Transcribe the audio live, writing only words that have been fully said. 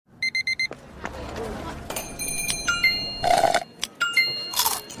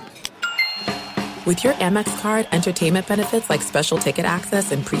With your Amex card, entertainment benefits like special ticket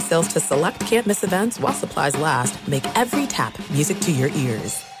access and pre-sales to select can't-miss events while supplies last make every tap music to your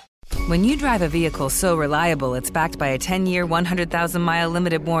ears. When you drive a vehicle so reliable it's backed by a 10-year, 100,000-mile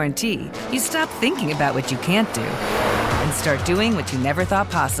limited warranty, you stop thinking about what you can't do and start doing what you never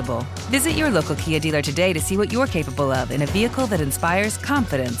thought possible. Visit your local Kia dealer today to see what you're capable of in a vehicle that inspires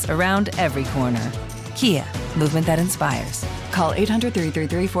confidence around every corner. Kia, movement that inspires. Call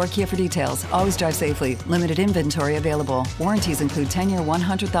 800-333-4KIA for details. Always drive safely. Limited inventory available. Warranties include 10-year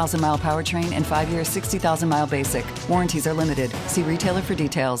 100,000-mile powertrain and 5-year 60,000-mile basic. Warranties are limited. See retailer for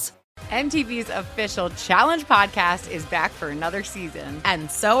details. MTV's official Challenge podcast is back for another season.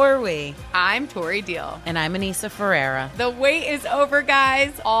 And so are we. I'm Tori Deal. And I'm Anissa Ferreira. The wait is over,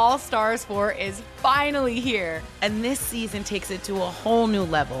 guys. All Stars 4 is finally here. And this season takes it to a whole new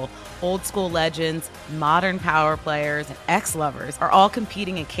level. Old school legends, modern power players, and ex-lovers are all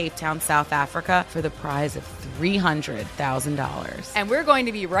competing in Cape Town, South Africa for the prize of $300,000. And we're going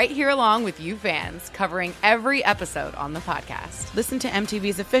to be right here along with you fans, covering every episode on the podcast. Listen to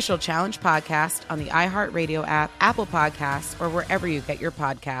MTV's official Challenge podcast on the iHeartRadio app, Apple Podcasts, or wherever you get your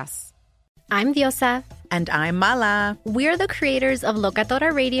podcasts. I'm Diosa. And I'm Mala. We're the creators of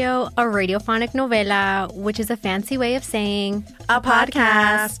Locatora Radio, a radiophonic novela, which is a fancy way of saying a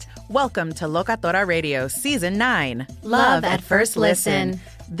podcast. Welcome to Locatora Radio Season 9. Love at First Listen.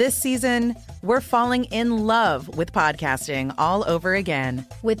 This season, we're falling in love with podcasting all over again.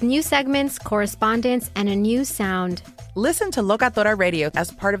 With new segments, correspondence, and a new sound. Listen to Locatora Radio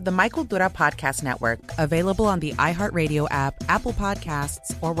as part of the My Cultura Podcast Network. Available on the iHeartRadio app, Apple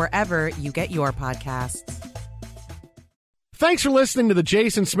Podcasts, or wherever you get your podcasts. Thanks for listening to the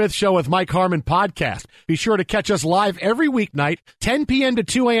Jason Smith Show with Mike Harmon podcast. Be sure to catch us live every weeknight, 10 p.m. to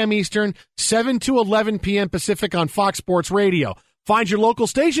 2 a.m. Eastern, 7 to 11 p.m. Pacific on Fox Sports Radio. Find your local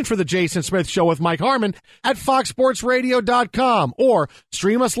station for the Jason Smith Show with Mike Harmon at foxsportsradio.com or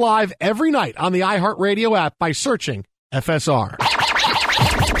stream us live every night on the iHeartRadio app by searching FSR. Now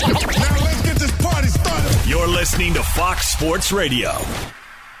let's get this party started. You're listening to Fox Sports Radio.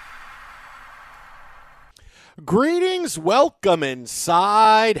 Greetings, welcome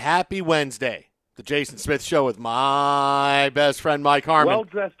inside. Happy Wednesday. The Jason Smith Show with my best friend, Mike Harmon.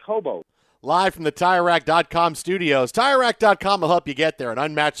 Well-dressed hobo. Live from the TireRack.com studios. TireRack.com will help you get there. An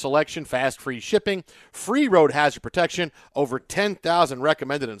unmatched selection, fast, free shipping, free road hazard protection, over 10,000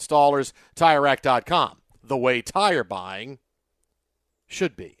 recommended installers. TireRack.com, the way tire buying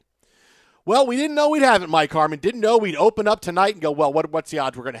should be. Well, we didn't know we'd have it, Mike Harmon. Didn't know we'd open up tonight and go, well, what's the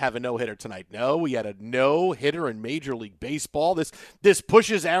odds we're going to have a no-hitter tonight? No, we had a no-hitter in Major League Baseball. This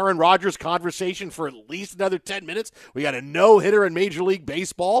pushes Aaron Rodgers' conversation for at least another 10 minutes. We got a no-hitter in Major League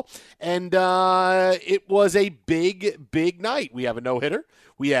Baseball, and it was a big, big night. We have a no-hitter.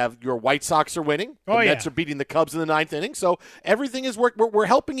 We have your White Sox are winning. The Mets are beating the Cubs in the ninth inning. So everything is we're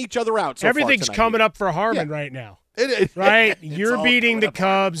helping each other out so Everything's far coming up for Harmon right now. Right? You're beating the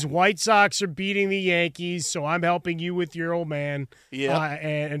Cubs. White Sox are beating the Yankees, so I'm helping you with your old man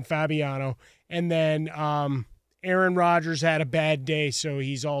and Fabiano. And then Aaron Rodgers had a bad day, so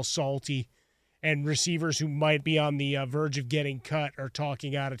he's all salty. And receivers who might be on the verge of getting cut are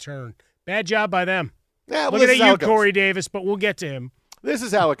talking out of turn. Bad job by them. Yeah, Looking at you, Corey Davis, but we'll get to him. This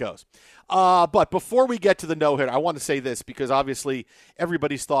is how it goes. But before we get to the no-hitter, I want to say this because obviously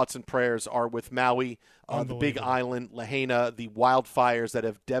everybody's thoughts and prayers are with Maui, the Big Island, Lahaina, the wildfires that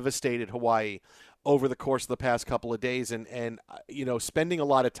have devastated Hawaii over the course of the past couple of days. And you know, spending a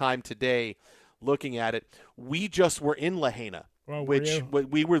lot of time today looking at it, we just were in Lahaina. Well,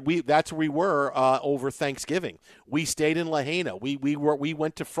 that's where we were over Thanksgiving. We stayed in Lahaina. We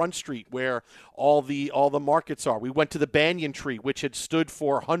went to Front Street where all the markets are. We went to the banyan tree, which had stood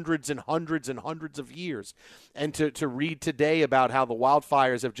for hundreds and hundreds and hundreds of years. And to read today about how the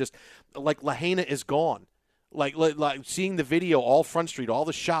wildfires have just, like, Lahaina is gone. Like seeing the video, all Front Street, all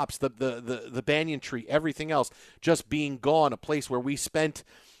the shops, the banyan tree, everything else just being gone. A place where we spent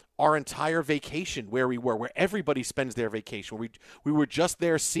our entire vacation, where everybody spends their vacation. We were just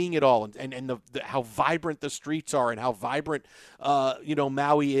there seeing it all, and how vibrant the streets are, and how vibrant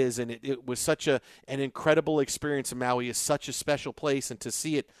Maui is, and it was such an incredible experience. And Maui is such a special place, and to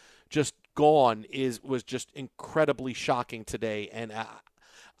see it just gone was just incredibly shocking today. And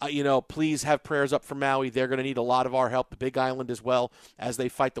please have prayers up for Maui. They're going to need a lot of our help. The Big Island as well, as they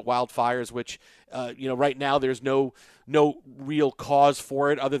fight the wildfires, which, right now there's no real cause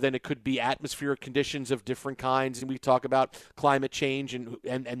for it other than it could be atmospheric conditions of different kinds. And we talk about climate change, and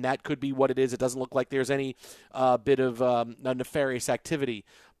that could be what it is. It doesn't look like there's any bit of nefarious activity.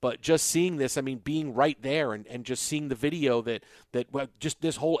 But just seeing this, I mean, being right there and just seeing the video that just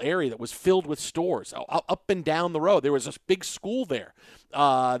this whole area that was filled with stores up and down the road. There was a big school there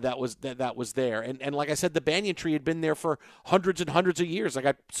that was there. And like I said, the banyan tree had been there for hundreds and hundreds of years. I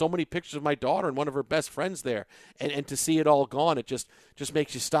got so many pictures of my daughter and one of her best friends there. And to see it all gone, it just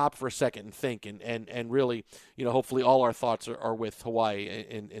makes you stop for a second and think. And really, hopefully all our thoughts are with Hawaii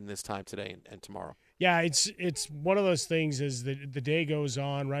in this time today and tomorrow. Yeah, it's one of those things as the day goes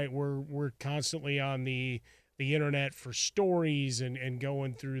on, right? We're constantly on the internet for stories and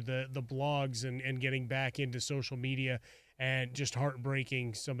going through the blogs and getting back into social media, and just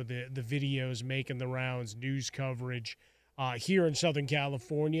heartbreaking some of the videos making the rounds, news coverage here in Southern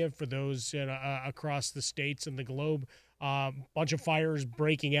California for those across the states and the globe. Bunch of fires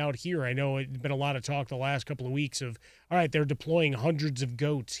breaking out here. I know it's been a lot of talk the last couple of weeks of, all right, they're deploying hundreds of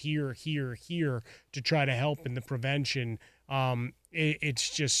goats here to try to help in the prevention.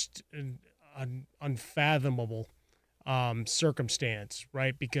 It's just an unfathomable circumstance,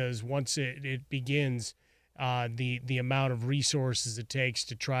 right? Because once it begins, the amount of resources it takes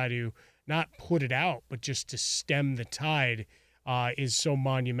to try to not put it out, but just to stem the tide is so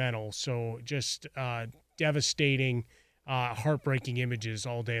monumental. So just devastating, heartbreaking images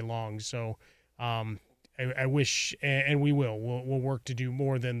all day long. So I wish, and we'll work to do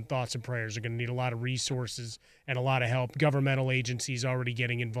more than thoughts and prayers. Are going to need a lot of resources and a lot of help. Governmental agencies already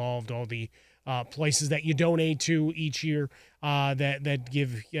getting involved. All the places that you donate to each year that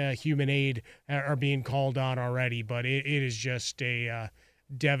give human aid are being called on already. But it is just a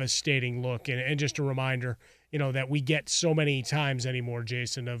devastating look, and just a reminder, that we get so many times anymore,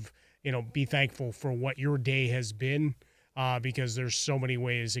 Jason, of, be thankful for what your day has been, because there's so many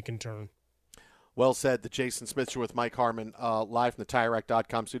ways it can turn. Well said. The Jason Smith Show with Mike Harmon, live from the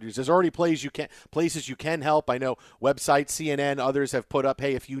TireRack.com studios. There's already places you can help. I know websites, CNN, others have put up,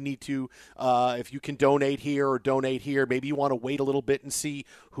 hey, if you need to, if you can donate here or donate here, maybe you want to wait a little bit and see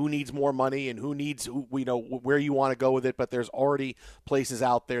who needs more money and who needs, where you want to go with it. But there's already places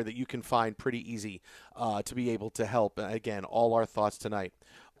out there that you can find pretty easy to be able to help. And again, all our thoughts tonight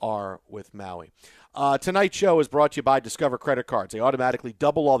are with Maui. Tonight's show is brought to you by Discover Credit Cards. They automatically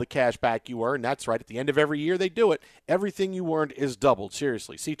double all the cash back you earn. That's right. At the end of every year, they do it. Everything you earned is doubled.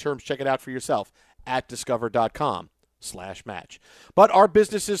 Seriously. See terms. Check it out for yourself at discover.com/match. But our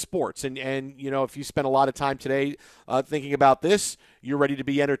business is sports. And if you spend a lot of time today thinking about this, you're ready to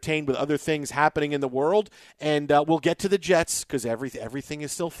be entertained with other things happening in the world. And we'll get to the Jets because everything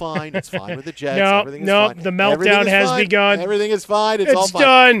is still fine. It's fine with the Jets. Everything is fine. The meltdown has begun. Everything is fine. It's all fine.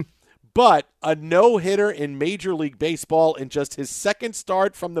 Done. But a no-hitter in Major League Baseball in just his second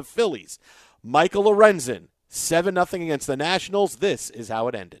start from the Phillies. Michael Lorenzen, 7-0 against the Nationals. This is how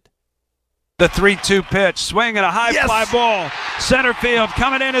it ended. The 3-2 pitch, swing and a high fly ball. Center field,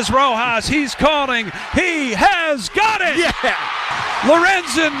 coming in is Rojas. He's calling. He has got it! Yeah!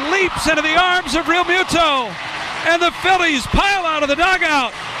 Lorenzen leaps into the arms of Real Muto. And the Phillies pile out of the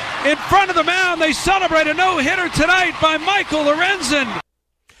dugout. In front of the mound, they celebrate a no-hitter tonight by Michael Lorenzen.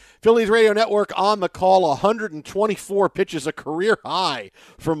 Phillies Radio Network on the call. 124 pitches, a career high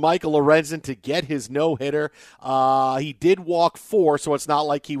for Michael Lorenzen to get his no-hitter. He did walk 4, so it's not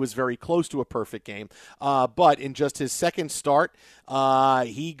like he was very close to a perfect game. But in just his second start,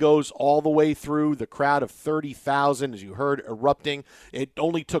 he goes all the way through. The crowd of 30,000, as you heard, erupting. It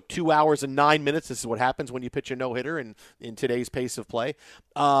only took 2 hours and 9 minutes. This is what happens when you pitch a no-hitter in today's pace of play.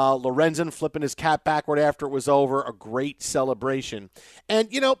 Lorenzen flipping his cap backward after it was over. A great celebration. And,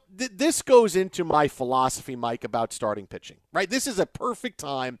 this goes into my philosophy, Mike, about starting pitching, right? This is a perfect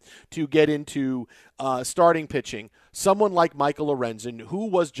time to get into starting pitching. Someone like Michael Lorenzen, who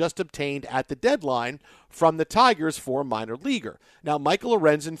was just obtained at the deadline from the Tigers for a minor leaguer. Now, Michael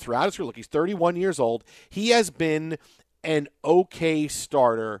Lorenzen, throughout his career, look, he's 31 years old. He has been an okay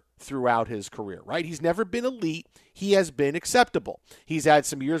starter throughout his career, right? He's never been elite. He has been acceptable. He's had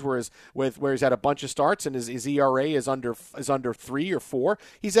some years where he's had a bunch of starts and his ERA is under 3 or 4.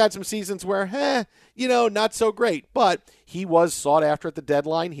 He's had some seasons where, not so great. But he was sought after at the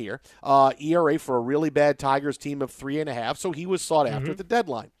deadline here. ERA for a really bad Tigers team of 3.5, so he was sought after at the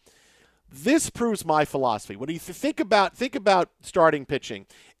deadline. This proves my philosophy. When you think about starting pitching,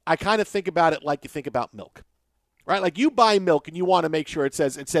 I kind of think about it like you think about milk. Right, like you buy milk and you want to make sure it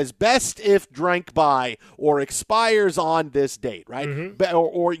says best if drank by or expires on this date, right?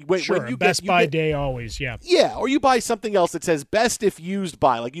 Mm-hmm. Sure, when you best by day always, yeah. Yeah, or you buy something else that says best if used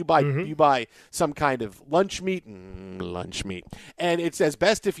by, like you buy some kind of lunch meat, and it says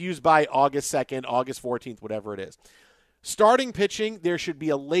best if used by August 2nd, August 14th, whatever it is. Starting pitching, there should be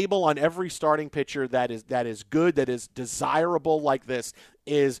a label on every starting pitcher that is good, that is desirable like this,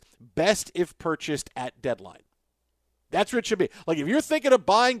 is best if purchased at deadline. That's what it should be. Like, if you're thinking of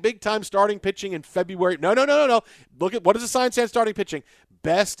buying big-time starting pitching in February, no. Look at what does the sign say on starting pitching?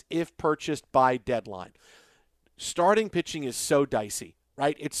 Best if purchased by deadline. Starting pitching is so dicey.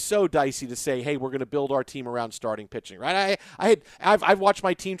 Right, it's so dicey to say, "Hey, we're going to build our team around starting pitching." Right, I've watched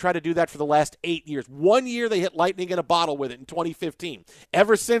my team try to do that for the last 8 years. 1 year they hit lightning in a bottle with it in 2015.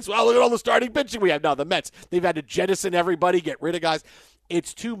 Ever since, well, look at all the starting pitching we have now. The Mets, they've had to jettison everybody, get rid of guys.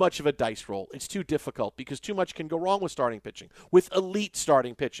 It's too much of a dice roll. It's too difficult because too much can go wrong with starting pitching, with elite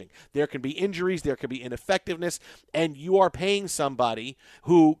starting pitching. There can be injuries, there can be ineffectiveness, and you are paying somebody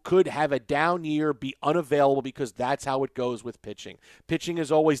who could have a down year, be unavailable, because that's how it goes with pitching. Pitching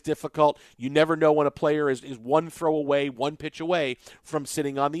is always difficult. You never know when a player is one throw away, one pitch away from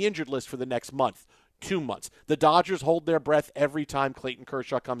sitting on the injured list for the next month. 2 months. The Dodgers hold their breath every time Clayton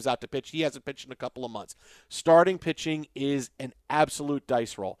Kershaw comes out to pitch. He hasn't pitched in a couple of months. Starting pitching is an absolute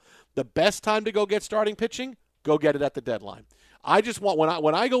dice roll. The best time to go get starting pitching, go get it at the deadline. I just want,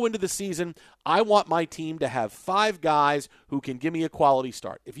 when I go into the season, I want my team to have 5 guys who can give me a quality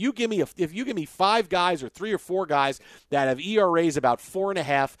start. If you give me 5 guys or 3 or 4 guys that have ERAs about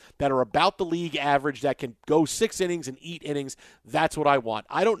 4.5, that are about the league average, that can go 6 innings and eat innings, that's what I want.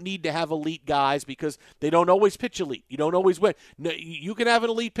 I don't need to have elite guys because they don't always pitch elite. You don't always win. No, you can have an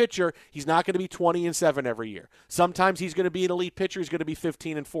elite pitcher. He's not going to be 20-7 every year. Sometimes he's going to be an elite pitcher. He's going to be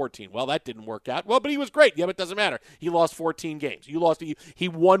 15-14. Well, that didn't work out. Well, but he was great. Yeah, but it doesn't matter. He lost 14 games. He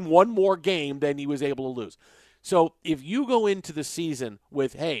won one more game than he was able to lose. So if you go into the season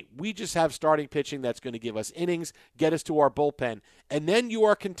with, hey, we just have starting pitching that's going to give us innings, get us to our bullpen, and then you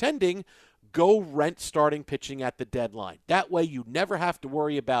are contending, go rent starting pitching at the deadline. That way you never have to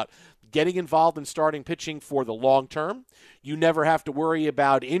worry about getting involved in starting pitching for the long term. You never have to worry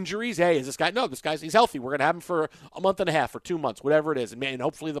about injuries. Hey, is this guy? No, he's healthy. We're going to have him for a month and a half or 2 months, whatever it is, and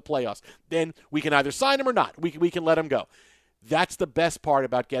hopefully the playoffs. Then we can either sign him or not. We can let him go. That's the best part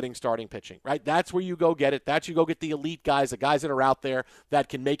about getting starting pitching, right? That's where you go get it. That's you go get the elite guys, the guys that are out there that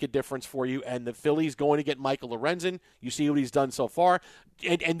can make a difference for you. And the Phillies going to get Michael Lorenzen. You see what he's done so far.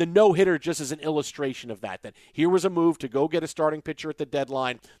 And the no-hitter just is an illustration of that. That here was a move to go get a starting pitcher at the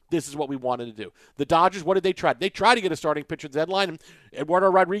deadline. This is what we wanted to do. The Dodgers, what did they try? They tried to get a starting pitcher at the deadline, and Eduardo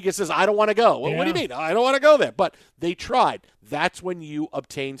Rodriguez says, I don't want to go. Well, what do you mean? I don't want to go there. But they tried. That's when you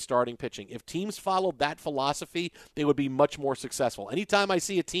obtain starting pitching. If teams followed that philosophy, they would be much more successful. Anytime I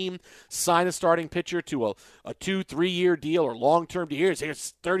see a team sign a starting pitcher to a 2-3 year deal or long-term deal,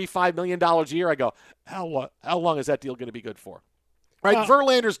 here's $35 million a year, I go, how long is that deal going to be good for? Right,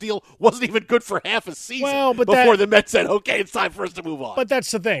 Verlander's deal wasn't even good for half a season before the Mets said, okay, it's time for us to move on. But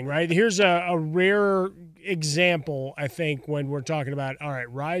that's the thing, right? Here's a rare example, I think, when we're talking about, all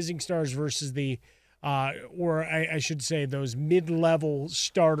right, rising stars versus the or I should say those mid-level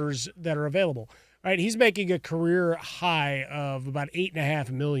starters that are available. Right, he's making a career high of about $8.5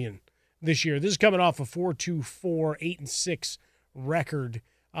 million this year. This is coming off a 4.24, 8-6 record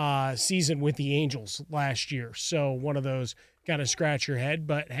season with the Angels last year. So one of those kind of scratch your head,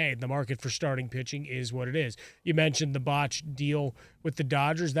 but hey, the market for starting pitching is what it is. You mentioned the botched deal with the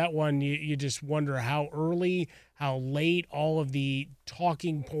Dodgers. That one, you just wonder how early, how late all of the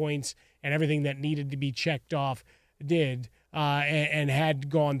talking points and everything that needed to be checked off did and had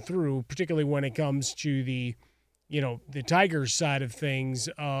gone through, particularly when it comes to the Tigers side of things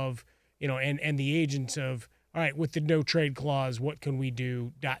of, and the agents of, all right, with the no trade clause, what can we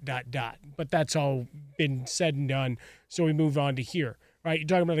do, ... But that's all been said and done, so we move on to here, right? You're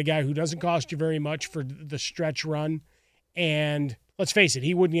talking about a guy who doesn't cost you very much for the stretch run, and let's face it,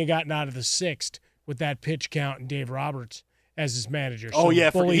 he wouldn't have gotten out of the 6th with that pitch count and Dave Roberts as his manager.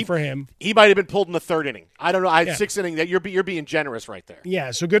 So for him. He might have been pulled in the 3rd inning. I don't know. 6th inning, that you're being generous right there.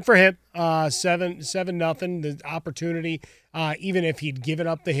 Yeah, so good for him. 7-0, the opportunity, even if he'd given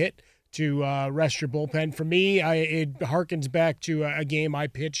up the hit, to rest your bullpen. For me, it harkens back to a game I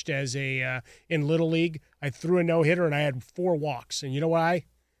pitched as in Little League. I threw a no-hitter, and I had 4 walks. And you know why?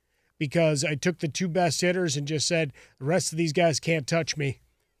 Because I took the 2 best hitters and just said, the rest of these guys can't touch me.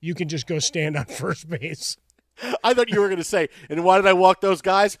 You can just go stand on first base. I thought you were going to say, and why did I walk those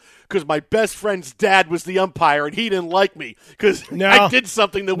guys? Because my best friend's dad was the umpire, and he didn't like me because I did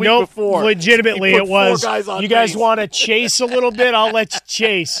something the week before. Legitimately, it was, you guys want to chase a little bit? I'll let you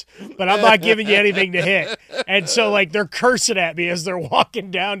chase, but I'm not giving you anything to hit. And so, they're cursing at me as they're walking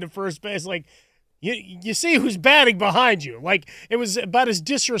down to first base, You see who's batting behind you. Like, it was about as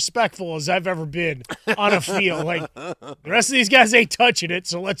disrespectful as I've ever been on a field. Like, the rest of these guys ain't touching it,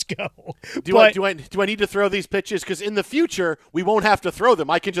 so let's go. Do I need to throw these pitches? Because in the future, we won't have to throw them.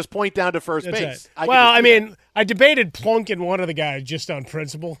 I can just point down to first base. Right. I debated plunking one of the guys just on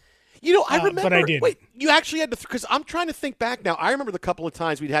principle. You know, I remember. But I didn't. Wait, you actually had to, because I'm trying to think back now. I remember the couple of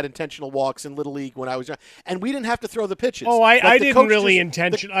times we'd had intentional walks in Little League when I was young, and we didn't have to throw the pitches. Oh, I didn't really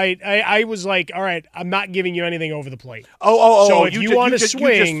I was like, all right, I'm not giving you anything over the plate. So if you want to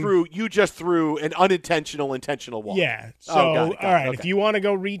swing, you just threw an intentional walk. Yeah. So all right, okay. If you want to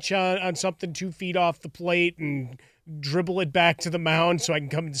go reach on something 2 feet off the plate and dribble it back to the mound so I can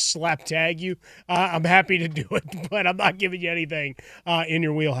come and slap tag you, I'm happy to do it, but I'm not giving you anything in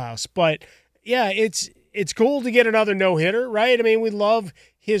your wheelhouse. But yeah, it's cool to get another no-hitter, right? I mean, we love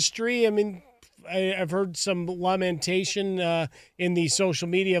history. I mean, I've heard some lamentation in the social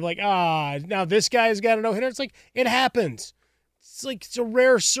media of like, now this guy's got a no-hitter. It's like, it happens. It's a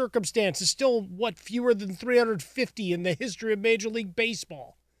rare circumstance. It's still, fewer than 350 in the history of Major League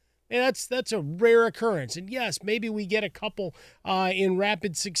Baseball. And that's a rare occurrence. And yes, maybe we get a couple in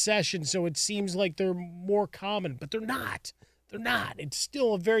rapid succession, so it seems like they're more common, but they're not. They're not. It's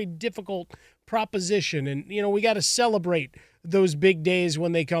still a very difficult proposition. And, we got to celebrate those big days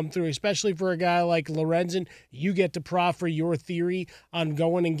when they come through, especially for a guy like Lorenzen. You get to proffer your theory on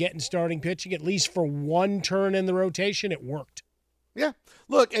going and getting starting pitching, at least for one turn in the rotation. It worked. Yeah.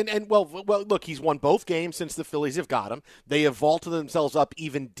 Look, look, he's won both games since the Phillies have got him. They have vaulted themselves up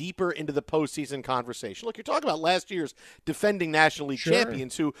even deeper into the postseason conversation. Look, you're talking about last year's defending National League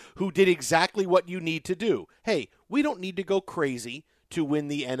champions who did exactly what you need to do. Hey, we don't need to go crazy to win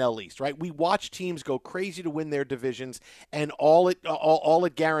the NL East, right? We watch teams go crazy to win their divisions, and all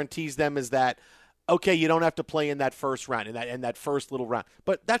it guarantees them is that, okay, you don't have to play in that first round, in that first little round.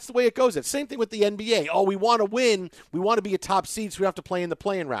 But that's the way it goes. It's the same thing with the NBA. Oh, we want to win. We want to be a top seed, so we have to play in the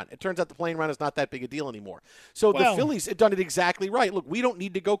play-in round. It turns out the play-in round is not that big a deal anymore. So the Phillies have done it exactly right. Look, we don't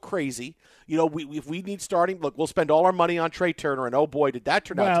need to go crazy. If we need starting, look, we'll spend all our money on Trey Turner, and oh boy, did that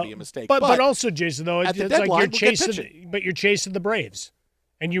turn out to be a mistake. But also, Jason, though, it's like you're chasing the Braves.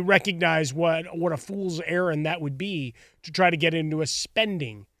 And you recognize what a fool's errand that would be to try to get into a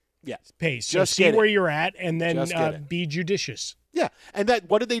spending pace. So just see where you're at, and then be judicious. Yeah, and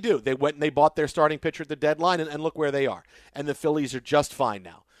what did they do? They went and they bought their starting pitcher at the deadline, and look where they are. And the Phillies are just fine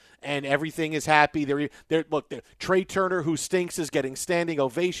now. And everything is happy. Look, Trey Turner, who stinks, is getting standing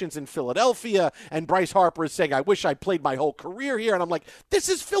ovations in Philadelphia, and Bryce Harper is saying, I wish I played my whole career here. And I'm like, this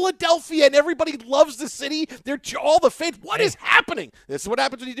is Philadelphia, and everybody loves the city. They're all the fans. What is happening? This is what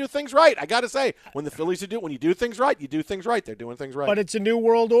happens when you do things right. I got to say, when the Phillies when you do things right, you do things right. They're doing things right. But it's a new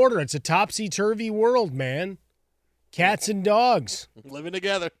world order. It's a topsy-turvy world, man. Cats and dogs. Living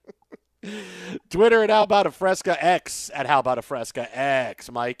together. Twitter at How About a Fresca, X at How About a Fresca,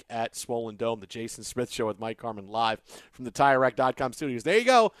 X, Mike at Swollen Dome, the Jason Smith Show with Mike Harmon live from the TireRack.com studios. There you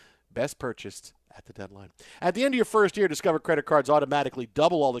go. Best purchased at the deadline. At the end of your first year, Discover credit cards automatically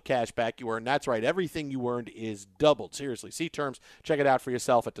double all the cash back you earn. That's right. Everything you earned is doubled. Seriously. See terms. Check it out for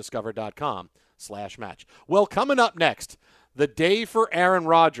yourself at discover.com/match. Well, coming up next, the day for Aaron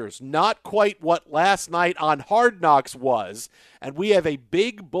Rodgers, not quite what last night on Hard Knocks was, and we have a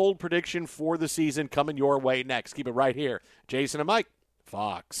big, bold prediction for the season coming your way next. Keep it right here. Jason and Mike,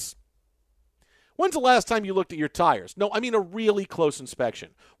 Fox. When's the last time you looked at your tires? No, I mean a really close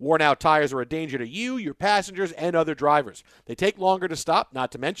inspection. Worn out tires are a danger to you, your passengers, and other drivers. They take longer to stop,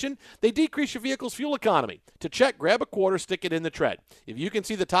 not to mention they decrease your vehicle's fuel economy. To check, grab a quarter, stick it in the tread. If you can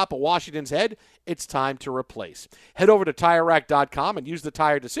see the top of Washington's head, it's time to replace. Head over to TireRack.com and use the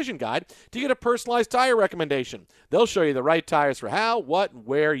Tire Decision Guide to get a personalized tire recommendation. They'll show you the right tires for how, what, and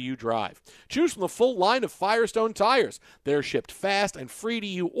where you drive. Choose from the full line of Firestone tires. They're shipped fast and free to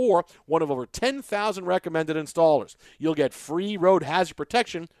you or one of over 10,000 recommended installers. You'll get free road hazard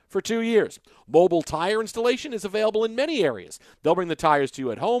protection for 2 years. Mobile tire installation is available in many areas. They'll bring the tires to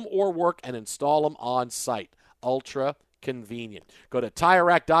you at home or work and install them on site. Ultra convenient. Go to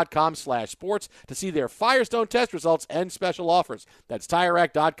TireRack.com/sports to see their Firestone test results and special offers. That's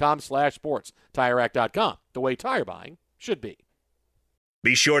TireRack.com/sports. TireRack.com, the way tire buying should be.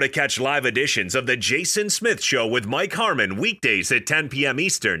 Be sure to catch live editions of The Jason Smith Show with Mike Harmon weekdays at 10 p.m.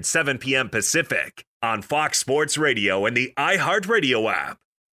 Eastern, 7 p.m. Pacific on Fox Sports Radio and the iHeartRadio app.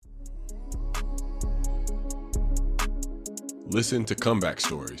 Listen to Comeback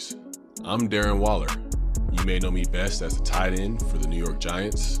Stories. I'm Darren Waller. You may know me best as a tight end for the New York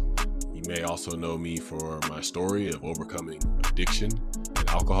Giants. You may also know me for my story of overcoming addiction and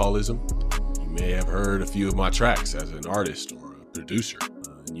alcoholism. You may have heard a few of my tracks as an artist or a producer.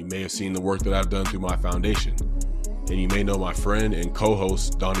 You may have seen the work that I've done through my foundation. And you may know my friend and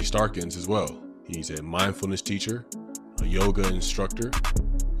co-host, Donnie Starkins, as well. He's a mindfulness teacher, a yoga instructor,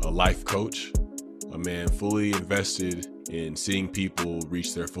 a life coach, a man fully invested in seeing people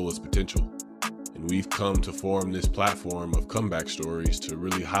reach their fullest potential. And we've come to form this platform of comeback stories to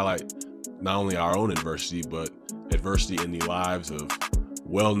really highlight not only our own adversity, but adversity in the lives of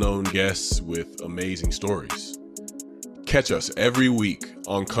well-known guests with amazing stories. Catch us every week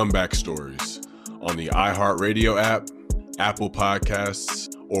on Comeback Stories on the iHeartRadio app, Apple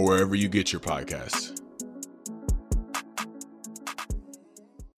Podcasts, or wherever you get your podcasts.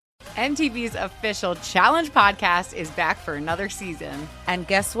 MTV's official Challenge podcast is back for another season. And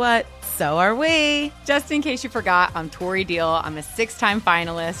guess what? So are we. Just in case you forgot, I'm Tori Deal. I'm a 6-time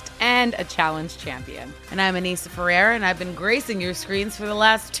finalist and a Challenge champion. And I'm Anissa Ferreira, and I've been gracing your screens for the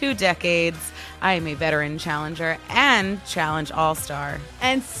last 2 decades. I am a veteran challenger and Challenge All-Star.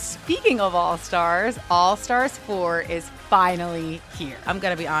 And speaking of All-Stars, All-Stars 4 is finally here. I'm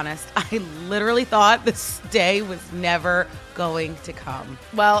going to be honest. I literally thought this day was never going to come.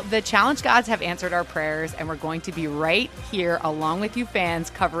 Well, the Challenge gods have answered our prayers, and we're going to be right here along with you fans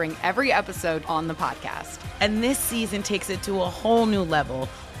covering every episode on the podcast. And this season takes it to a whole new level.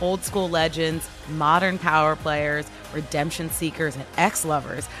 Old school legends, modern power players, redemption seekers, and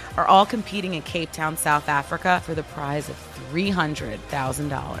ex-lovers are all competing in Cape Town, South Africa for the prize of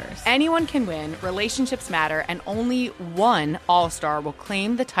 $300,000. Anyone can win, relationships matter, and only one All-Star will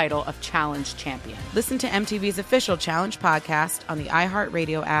claim the title of Challenge champion. Listen to MTV's official Challenge podcast on the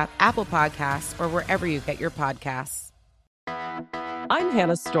iHeartRadio app, Apple Podcasts, or wherever you get your podcasts. I'm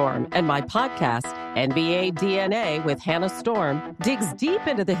Hannah Storm, and my podcast, NBA DNA with Hannah Storm, digs deep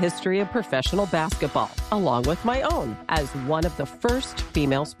into the history of professional basketball, along with my own, as one of the first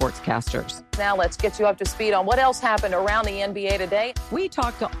female sportscasters. Now let's get you up to speed on what else happened around the NBA today. We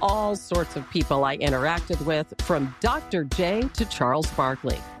talk to all sorts of people I interacted with, from Dr. J to Charles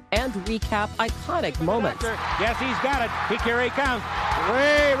Barkley, and recap iconic moments. Yes, he's got it. Here he comes.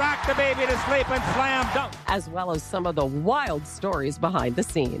 Way rock the baby to sleep and slam dunk. As well as some of the wild stories behind the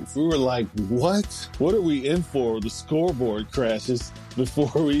scenes. We were like, what? What are we in for? The scoreboard crashes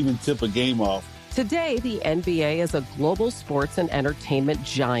before we even tip a game off. Today, the NBA is a global sports and entertainment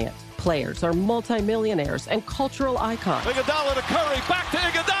giant. Players are multimillionaires and cultural icons. Iguodala to Curry, back to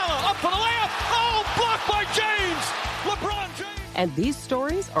Iguodala, up for the layup. Oh, blocked by James. LeBron James. And these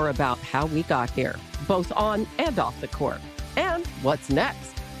stories are about how we got here, both on and off the court. And what's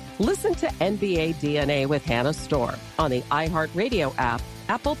next? Listen to NBA DNA with Hannah Storm on the iHeartRadio app,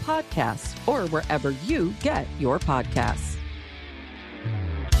 Apple Podcasts, or wherever you get your podcasts.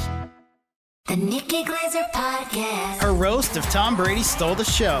 The Nikki Glazer Podcast. Her roast of Tom Brady stole the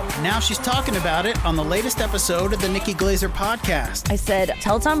show. Now she's talking about it on the latest episode of the Nikki Glazer Podcast. I said,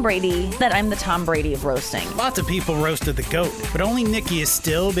 tell Tom Brady that I'm the Tom Brady of roasting. Lots of people roasted the GOAT, but only Nikki is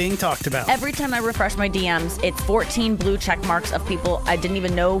still being talked about. Every time I refresh my DMs, it's 14 blue check marks of people I didn't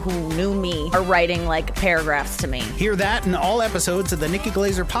even know who knew me are writing like paragraphs to me. Hear that in all episodes of the Nikki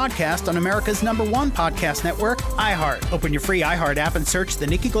Glazer Podcast on America's #1 podcast network, iHeart. Open your free iHeart app and search the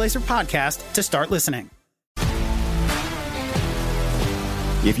Nikki Glazer Podcast to start listening.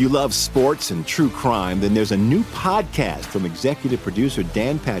 If you love sports and true crime, then there's a new podcast from executive producer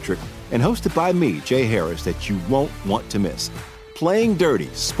Dan Patrick and hosted by me, Jay Harris, that you won't want to miss. Playing Dirty: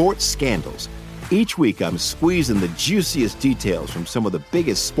 Sports Scandals. Each week, I'm squeezing the juiciest details from some of the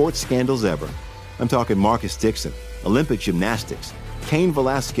biggest sports scandals ever. I'm talking Marcus Dixon, Olympic gymnastics, Cain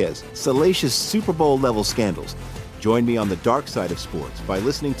Velasquez, salacious Super Bowl-level scandals. Join me on the dark side of sports by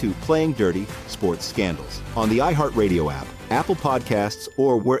listening to Playing Dirty: Sports Scandals on the iHeartRadio app, Apple Podcasts,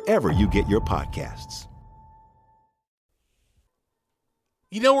 or wherever you get your podcasts.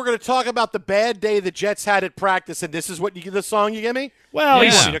 You know, we're going to talk about the bad day the Jets had at practice, and this is what the song you give me? Well,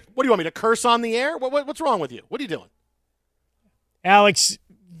 yeah. What do you want me to curse on the air? What's wrong with you? What are you doing? Alex,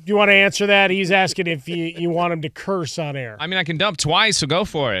 do you want to answer that? He's asking if you want him to curse on air. I mean, I can dump twice, so go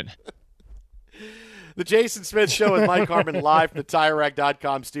for it. The Jason Smith Show with Mike Harmon live from the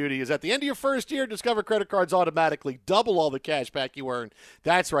TireRack.com studios. At the end of your first year, Discover credit cards automatically double all the cash back you earned.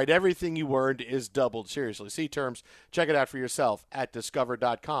 That's right. Everything you earned is doubled. Seriously. See terms. Check it out for yourself at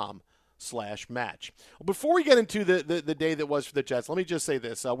discover.com/match. Before we get into the day that was for the Jets, let me just say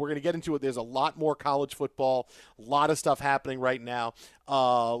this. We're going to get into it. There's a lot more college football, a lot of stuff happening right now.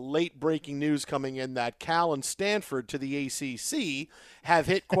 Late breaking news coming in that Cal and Stanford to the ACC have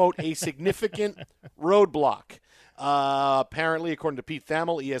hit, quote, a significant roadblock. Apparently, according to Pete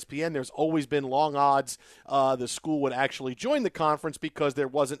Thamel, ESPN, there's always been long odds the school would actually join the conference because there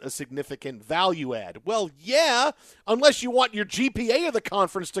wasn't a significant value add. Well, yeah, unless you want your GPA of the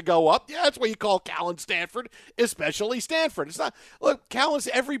conference to go up. Yeah, that's why you call Cal and Stanford, especially Stanford. It's not, look, Cal is,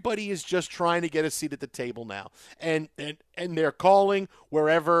 everybody is just trying to get a seat at the table now. And they're calling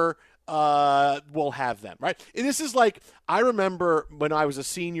wherever we'll have them, right? And this is like, I remember when I was a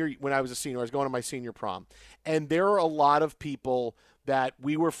senior, I was going to my senior prom, and there are a lot of people that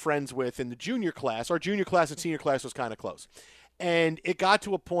we were friends with in the junior class. Our junior class and senior class was kind of close. And it got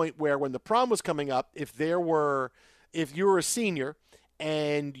to a point where when the prom was coming up, if you were a senior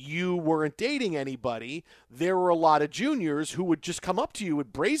and you weren't dating anybody, there were a lot of juniors who would just come up to you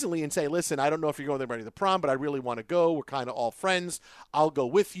brazenly and say, listen, I don't know if you're going with anybody to the prom, but I really want to go. We're kind of all friends. I'll go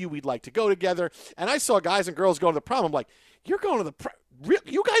with you. We'd like to go together. And I saw guys and girls go to the prom. I'm like, you're going to the prom?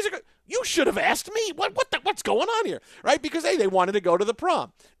 You guys are. You should have asked me. What's going on here, right? Because they wanted to go to the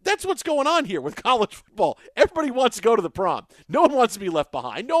prom. That's what's going on here with college football. Everybody wants to go to the prom. No one wants to be left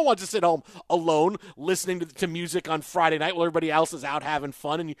behind. No one wants to sit home alone listening to music on Friday night while everybody else is out having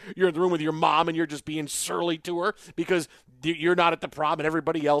fun, and you're in the room with your mom and you're just being surly to her because you're not at the prom and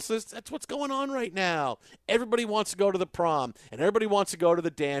everybody else is. That's what's going on right now. Everybody wants to go to the prom and everybody wants to go to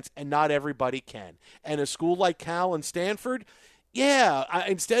the dance, and not everybody can. And a school like Cal and Stanford, yeah,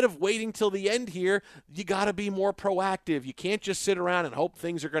 instead of waiting till the end here, you got to be more proactive. You can't just sit around and hope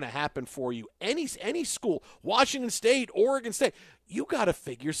things are going to happen for you. Any school, Washington State, Oregon State, you got to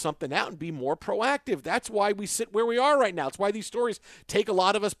figure something out and be more proactive. That's why we sit where we are right now. It's why these stories take a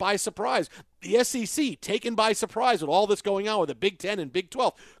lot of us by surprise. The SEC taken by surprise with all this going on with the Big Ten and Big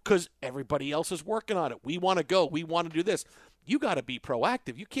 12 because everybody else is working on it. We want to go. We want to do this. You got to be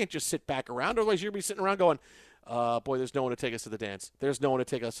proactive. You can't just sit back around. Otherwise, you're going to be sitting around going, boy, there's no one to take us to the dance. There's no one to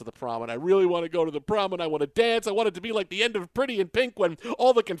take us to the prom, and I really want to go to the prom, and I want to dance. I want it to be like the end of Pretty in Pink when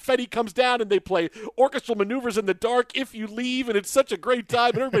all the confetti comes down and they play orchestral maneuvers in the dark, If You Leave, and it's such a great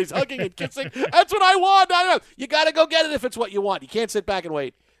time, and everybody's hugging and kissing. That's what I want. You got to go get it if it's what you want. You can't sit back and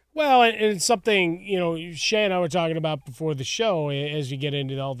wait. Well, and it's something, Shay and I were talking about before the show as you get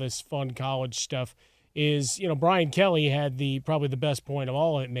into all this fun college stuff is, Brian Kelly had probably the best point of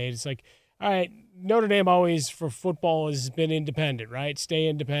all it made. It's like, all right, Notre Dame always for football has been independent, right? Stay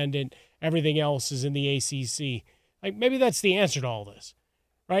independent. Everything else is in the ACC. Like maybe that's the answer to all this,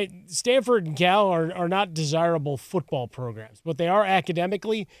 right? Stanford and Cal are not desirable football programs, but they are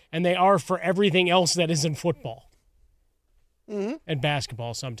academically, and they are for everything else that isn't football and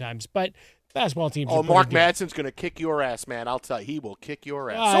basketball sometimes. But basketball teams. Oh, Mark Madsen's going to kick your ass, man. I'll tell you, he will kick your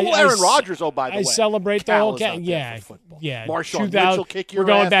ass. So will Aaron Rodgers. By the way, I celebrate the whole. Yeah. Marshawn Mitchell kick your ass.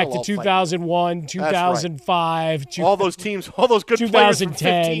 We're going back to 2001, 2005, right. All those teams, all those good players from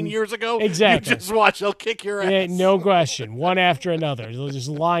 15 years ago. Exactly. You just watch; they'll kick your ass. Yeah, no question, one after another. They'll just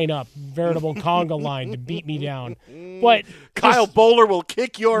line up, veritable conga line to beat me down. But Kyle Bowler will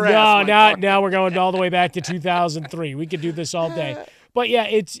kick your ass. Now we're going all the way back to 2003. We could do this all day. But, yeah,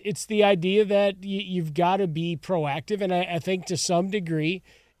 it's the idea that you've got to be proactive, and I think to some degree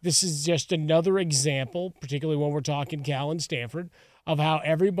this is just another example, particularly when we're talking Cal and Stanford, of how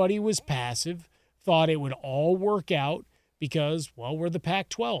everybody was passive, thought it would all work out because, well, we're the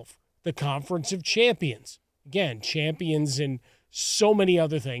Pac-12, the Conference of Champions. Again, champions in so many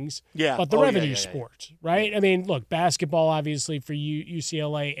other things, but the revenue sports, right? I mean, look, basketball obviously for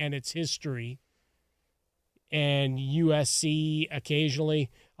UCLA and its history, and USC occasionally.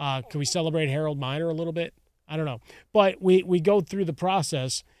 Can we celebrate Harold Miner a little bit? I don't know. But we go through the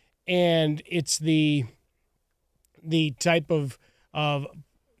process, and it's the type of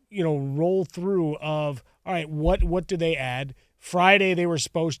roll through of, all right, what do they add? Friday they were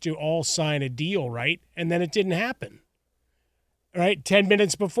supposed to all sign a deal, right? And then it didn't happen. Right? 10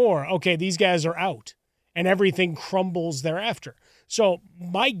 minutes before, okay, these guys are out, and everything crumbles thereafter. So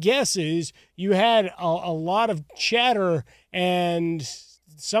my guess is you had a lot of chatter, and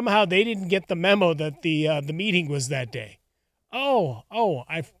somehow they didn't get the memo that the meeting was that day.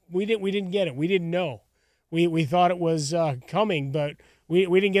 We didn't get it. We didn't know. We thought it was coming, but we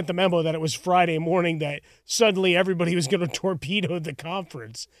didn't get the memo that it was Friday morning that suddenly everybody was going to torpedo the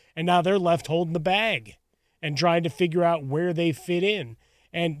conference, and now they're left holding the bag and trying to figure out where they fit in.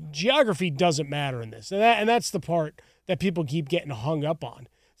 And geography doesn't matter in this, and that's the part that people keep getting hung up on.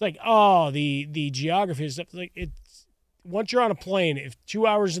 It's like, the geography is like it's once you're on a plane, if 2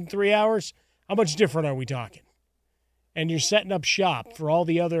 hours and 3 hours, how much different are we talking? And you're setting up shop for all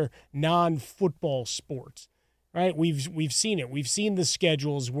the other non-football sports. right? We've seen it. We've seen the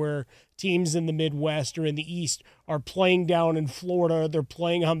schedules where teams in the Midwest or in the East are playing down in Florida. They're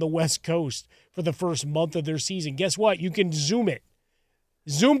playing on the West Coast for the first month of their season. Guess what? You can Zoom it.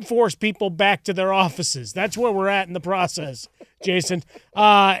 Zoom force people back to their offices. That's where we're at in the process, Jason.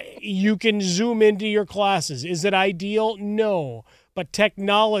 You can Zoom into your classes. Is it ideal? No. But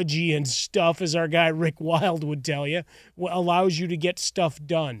technology and stuff, as our guy Rick Wild would tell you, allows you to get stuff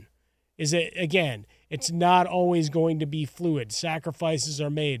done. It's not always going to be fluid. Sacrifices are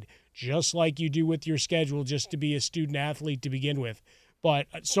made, just like you do with your schedule, just to be a student athlete to begin with. But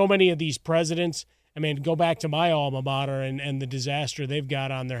so many of these presidents, I mean, go back to my alma mater and the disaster they've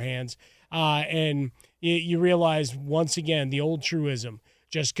got on their hands. And you realize, once again, the old truism,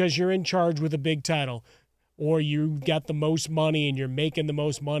 just because you're in charge with a big title or you got the most money and you're making the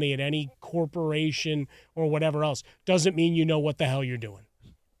most money at any corporation or whatever else, doesn't mean you know what the hell you're doing.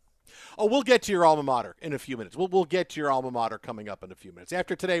 Oh, we'll get to your alma mater in a few minutes. We'll get to your alma mater coming up in a few minutes.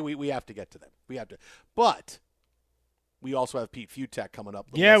 After today, we have to get to them. We have to. But we also have Pete Futek coming up.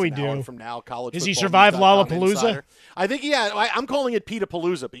 Yeah, we do. From now, college. Does he survive Lollapalooza? I think, I'm calling it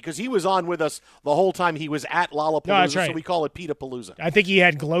Pete-a-Palooza because he was on with us the whole time he was at Lollapalooza, no, that's right. So we call it Pete-a-Palooza. I think he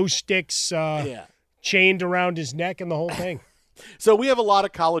had glow sticks chained around his neck and the whole thing. So we have a lot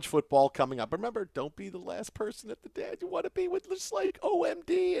of college football coming up. Remember, don't be the last person at the dance. You want to be with just like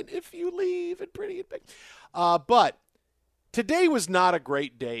OMD and If You Leave and Pretty and Big. But today was not a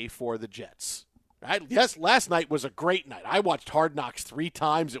great day for the Jets. Right? Yes, last night was a great night. I watched Hard Knocks 3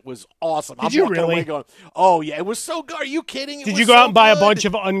 times. It was awesome. Did you really? Away going, oh, yeah, it was so good. Are you kidding? Did you go out and buy a bunch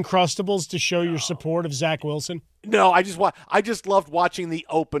of Uncrustables to show your support of Zach Wilson? No, I just loved watching the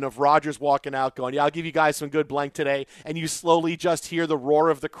open of Rodgers walking out going, yeah, I'll give you guys some good blank today. And you slowly just hear the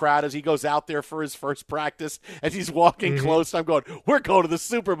roar of the crowd as he goes out there for his first practice. As he's walking close, I'm going, we're going to the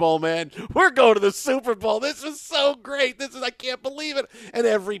Super Bowl, man. We're going to the Super Bowl. This is so great. I can't believe it. And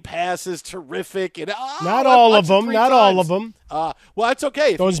every pass is terrific. And Not all of them. Well, that's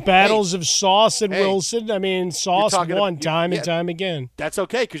okay. Those battles of Sauce and Wilson, I mean, Sauce won time and time again. That's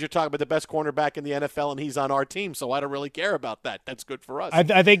okay because you're talking about the best cornerback in the NFL, and he's on our team. So I don't really care about that. That's good for us.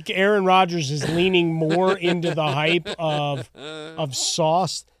 I think Aaron Rodgers is leaning more into the hype of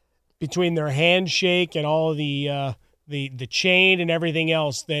Sauce between their handshake and all the chain and everything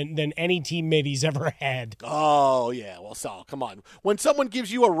else than any teammate he's ever had. Oh, yeah. Well, Sal, come on. When someone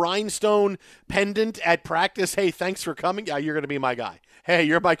gives you a rhinestone pendant at practice, hey, thanks for coming. Yeah, you're going to be my guy. Hey,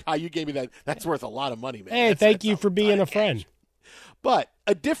 you're my guy. You gave me that. That's worth a lot of money, man. Hey, thank you for being a friend. But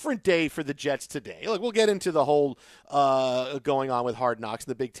a different day for the Jets today. Look, we'll get into the whole going on with Hard Knocks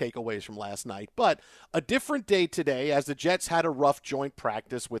and the big takeaways from last night. But a different day today as the Jets had a rough joint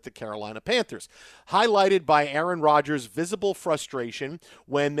practice with the Carolina Panthers, highlighted by Aaron Rodgers' visible frustration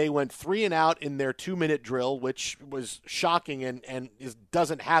when they went 3 and out in their 2-minute drill, which was shocking and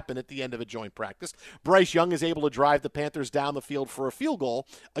doesn't happen at the end of a joint practice. Bryce Young is able to drive the Panthers down the field for a field goal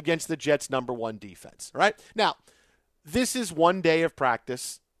against the Jets' number 1 defense. Right? Now, this is one day of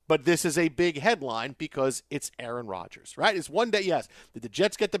practice, but this is a big headline because it's Aaron Rodgers, right? It's one day, yes. Did the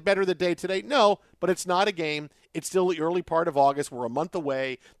Jets get the better of the day today? No, but it's not a game. It's still the early part of August. We're a month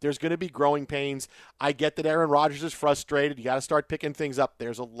away. There's going to be growing pains. I get that Aaron Rodgers is frustrated. You got to start picking things up.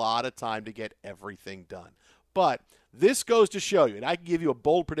 There's a lot of time to get everything done. But this goes to show you, and I can give you a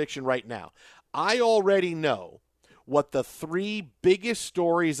bold prediction right now. I already know what the 3 biggest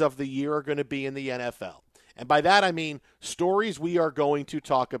stories of the year are going to be in the NFL. And by that, I mean stories we are going to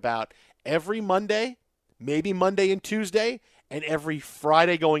talk about every Monday, maybe Monday and Tuesday, and every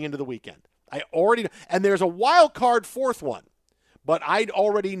Friday going into the weekend. I already know. And there's a wild card 4th one. But I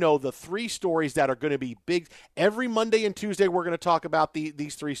already know the 3 stories that are going to be big. Every Monday and Tuesday, we're going to talk about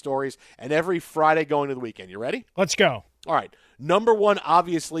these 3 stories, and every Friday going into the weekend. You ready? Let's go. All right. Number 1,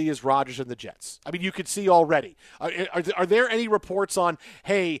 obviously, is Rodgers and the Jets. I mean, you could see already. Are there any reports on,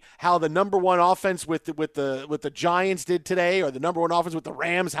 hey, how the number 1 offense with the Giants did today, or the number 1 offense with the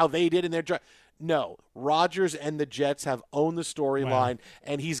Rams, how they did in their No, Rodgers and the Jets have owned the storyline,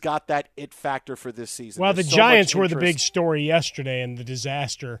 and he's got that it factor for this season. Well, the Giants were the big story yesterday and the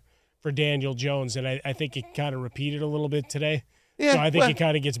disaster for Daniel Jones, and I think it kind of repeated a little bit today. Yeah, so I think it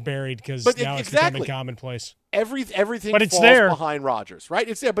kind of gets buried because now it's becoming commonplace. Everything but it's falls there. behind Rodgers, right?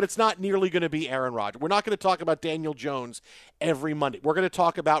 It's there, but it's not nearly going to be Aaron Rodgers. We're not going to talk about Daniel Jones every Monday. We're going to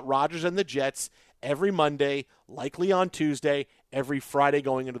talk about Rodgers and the Jets every Monday, likely on Tuesday, every Friday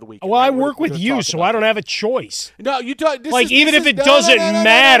going into the weekend. Well, I work with you, so I don't have a choice. No, you don't. Even if it doesn't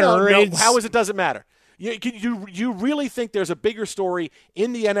matter. How is it doesn't matter? You really think there's a bigger story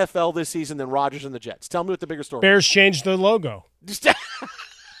in the NFL this season than Rodgers and the Jets? Tell me what the bigger story is. Bears changed their logo.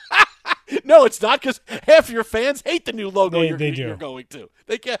 No, it's not, because half your fans hate the new logo you're going to.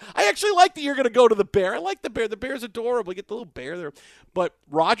 They can't. I actually like that you're going to go to the Bear. I like the Bear. The Bear's adorable. You get the little bear there. But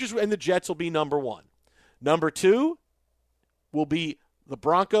Rodgers and the Jets will be number one. Number two will be the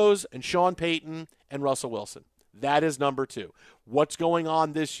Broncos and Sean Payton and Russell Wilson. That is number two. What's going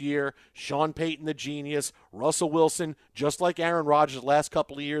on this year? Sean Payton, the genius. Russell Wilson, just like Aaron Rodgers the last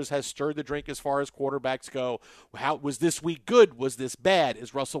couple of years, has stirred the drink as far as quarterbacks go. How was this week good? Was this bad?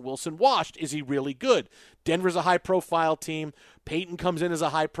 Is Russell Wilson washed? Is he really good? Denver's a high-profile team. Payton comes in as a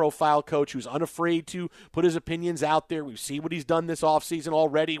high-profile coach who's unafraid to put his opinions out there. We see what he's done this offseason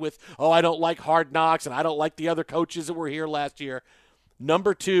already with, I don't like Hard Knocks, and I don't like the other coaches that were here last year.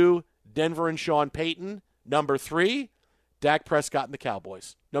 Number two, Denver and Sean Payton. Number three, Dak Prescott and the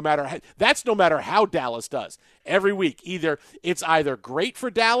Cowboys. No matter how Dallas does. Every week, it's either great for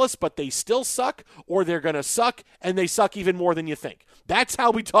Dallas, but they still suck, or they're going to suck, and they suck even more than you think. That's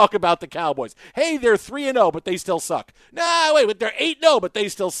how we talk about the Cowboys. Hey, they're 3-0, but they still suck. Nah, wait, they're 8-0, but they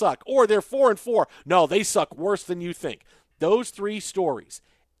still suck. Or they're 4-4. No, they suck worse than you think. Those three stories,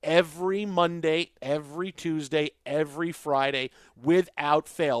 every Monday, every Tuesday, every Friday, without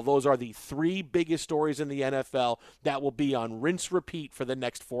fail. Those are the three biggest stories in the NFL that will be on rinse repeat for the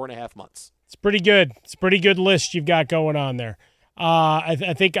next 4.5 months. It's pretty good. It's a pretty good list you've got going on there.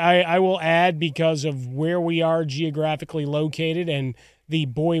 I think I will add, because of where we are geographically located and the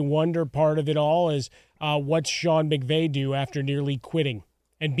boy wonder part of it all, is what's Sean McVay do after nearly quitting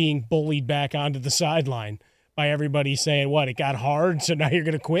and being bullied back onto the sideline by everybody saying, what, it got hard, so now you're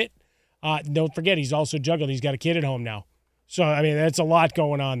going to quit? Don't forget, he's also juggled. He's got a kid at home now. So, I mean, that's a lot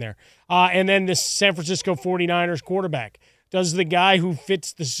going on there. And then the San Francisco 49ers quarterback. Does the guy who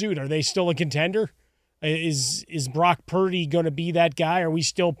fits the suit, are they still a contender? Is Brock Purdy going to be that guy? Are we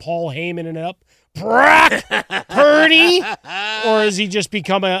still Paul Heyman it up? Brock Purdy? Or has he just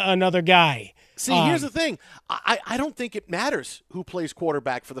become another guy? See, here's the thing. I don't think it matters who plays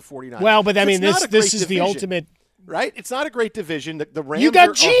quarterback for the 49ers. Well, but I mean, this is the ultimate. Right? It's not a great division. The Rams you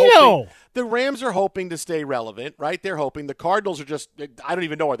got Geno. The Rams are hoping to stay relevant, right? They're hoping. The Cardinals are just, I don't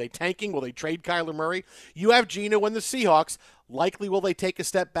even know. Are they tanking? Will they trade Kyler Murray? You have Geno and the Seahawks. Likely will they take a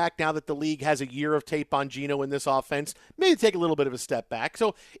step back now that the league has a year of tape on Geno in this offense? Maybe take a little bit of a step back.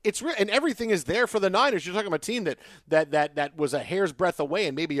 So it's and everything is there for the Niners. You're talking about a team that was a hair's breadth away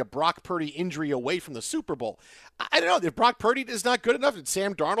and maybe a Brock Purdy injury away from the Super Bowl. I don't know. If Brock Purdy is not good enough and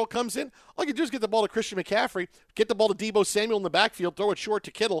Sam Darnold comes in, all you do is get the ball to Christian McCaffrey, get the ball to Deebo Samuel in the backfield, throw it short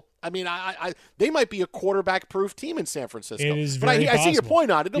to Kittle. I mean, they might be a quarterback-proof team in San Francisco. It is but very I see your possible.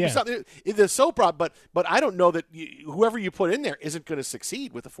 point on it. It'll be something. It's a soap opera, but I don't know that whoever you put in there isn't going to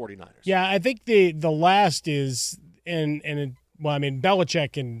succeed with the 49ers. Yeah, I think the last is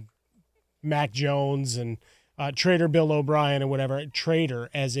Belichick and Mac Jones and Trader Bill O'Brien and whatever.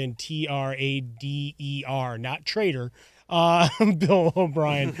 Trader as in Trader, not Trader. Bill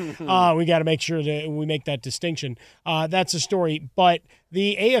O'Brien. We got to make sure that we make that distinction. That's a story. But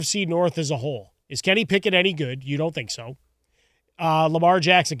the AFC North as a whole, is Kenny Pickett any good? You don't think so. Lamar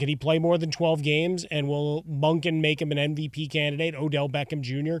Jackson, can he play more than 12 games? And will Monken make him an MVP candidate? Odell Beckham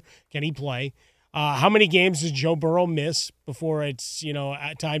Jr., can he play? How many games does Joe Burrow miss before it's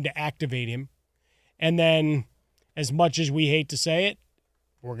time to activate him? And then, as much as we hate to say it,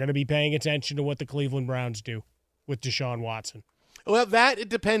 we're going to be paying attention to what the Cleveland Browns do with Deshaun Watson. Well, it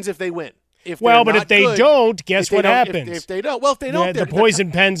depends if they win. If they don't, guess what happens? If they don't, the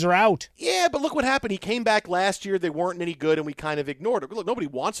poison pens are out. Yeah, but look what happened. He came back last year. They weren't any good, and we kind of ignored it. Look, nobody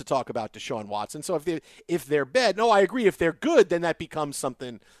wants to talk about Deshaun Watson. So if they're bad, no, I agree. If they're good, then that becomes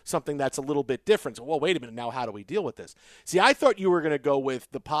something that's a little bit different. So, well, wait a minute. Now, how do we deal with this? See, I thought you were going to go with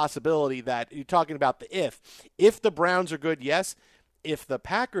the possibility that you're talking about the if the Browns are good, yes. If the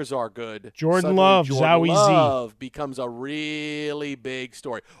Packers are good, Jordan Love becomes a really big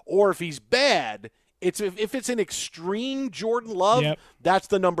story. Or if he's bad, if it's an extreme Jordan Love, that's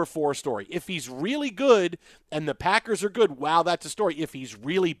the number 4 story. If he's really good and the Packers are good, wow, that's a story. If he's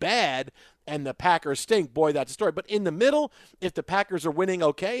really bad and the Packers stink, boy, that's a story. But in the middle, if the Packers are winning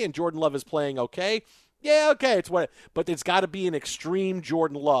okay and Jordan Love is playing okay, yeah, okay, but it's got to be an extreme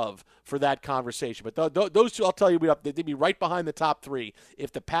Jordan Love for that conversation. But those two, I'll tell you, they'd be right behind the top 3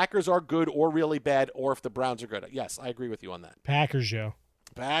 if the Packers are good or really bad, or if the Browns are good. Yes, I agree with you on that. Packers, Joe.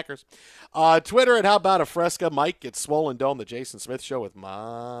 Packers. Twitter at How About a Fresca. Mike gets Swollen Dome, the Jason Smith Show with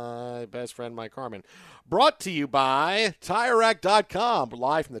my best friend Mike Harmon. Brought to you by TireRack.com.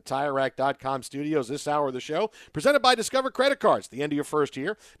 Live from the TireRack.com studios this hour of the show. Presented by Discover Credit Cards. The end of your first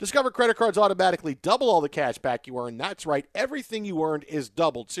year, Discover Credit Cards automatically double all the cash back you earn. That's right. Everything you earned is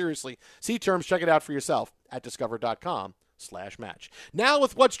doubled. Seriously. See terms. Check it out for yourself at Discover.com. Now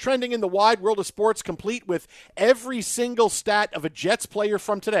with what's trending in the wide world of sports, complete with every single stat of a Jets player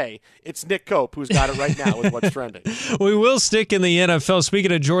from today, it's Nick Cope who's got it right now with what's trending. We will stick in the NFL.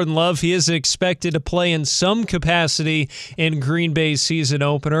 Speaking of Jordan Love, he is expected to play in some capacity in Green Bay's season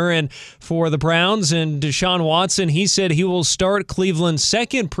opener. And for the Browns and Deshaun Watson, he said he will start Cleveland's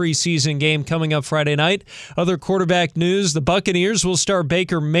second preseason game coming up Friday night. Other quarterback news, the Buccaneers will start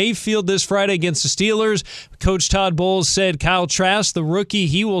Baker Mayfield this Friday against the Steelers. Coach Todd Bowles said Kyle Trask, the rookie,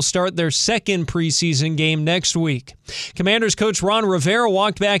 he will start their second preseason game next week. Commanders coach Ron Rivera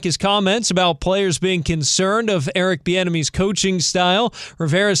walked back his comments about players being concerned of Eric Bieniemy's coaching style.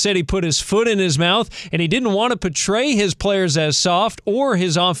 Rivera said he put his foot in his mouth and he didn't want to portray his players as soft or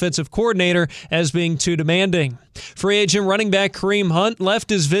his offensive coordinator as being too demanding. Free agent running back Kareem Hunt left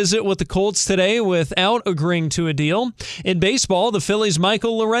his visit with the Colts today without agreeing to a deal. In baseball, the Phillies'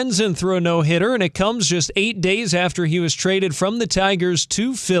 Michael Lorenzen threw a no-hitter, and it comes just 8 days after he was traded from the Tigers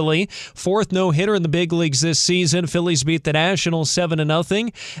to Philly. Fourth no-hitter in the big leagues this season. Phillies beat the Nationals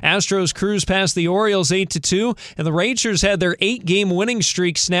 7-0. Astros cruised past the Orioles 8-2, and the Rangers had their 8-game winning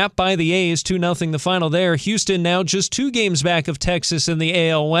streak snapped by the A's 2-0 the final there. Houston now just 2 games back of Texas in the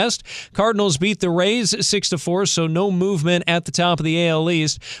AL West. Cardinals beat the Rays 6-4. So no movement at the top of the AL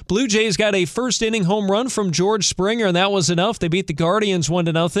East. Blue Jays got a first-inning home run from George Springer, and that was enough. They beat the Guardians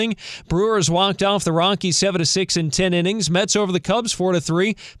 1-0. Brewers walked off the Rockies 7-6 in 10 innings. Mets over the Cubs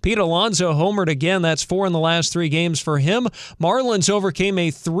 4-3. Pete Alonso homered again. That's 4 in the last 3 games for him. Marlins overcame a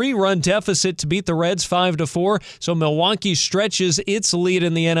 3-run deficit to beat the Reds 5-4. So Milwaukee stretches its lead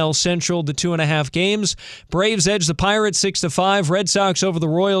in the NL Central to 2.5 games. Braves edge the Pirates 6-5. Red Sox over the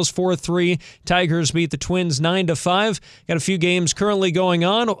Royals 4-3. Tigers beat the Twins 9-5. Got a few games currently going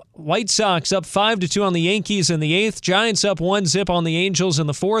on. White Sox up 5-2 on the Yankees in the 8th. Giants up 1-0 on the Angels in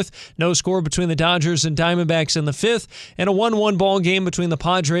the 4th. No score between the Dodgers and Diamondbacks in the 5th. And a 1-1 ball game between the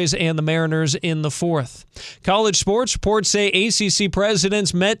Padres and the Mariners in the 4th. College sports reports say ACC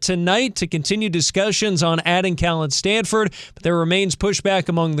presidents met tonight to continue discussions on adding Cal and Stanford, but there remains pushback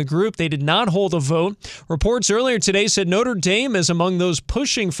among the group. They did not hold a vote. Reports earlier today said Notre Dame is among those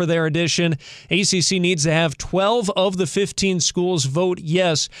pushing for their addition. ACC needs to have 12 of the 15 schools vote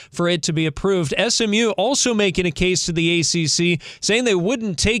yes for it to be approved. SMU also making a case to the ACC, saying they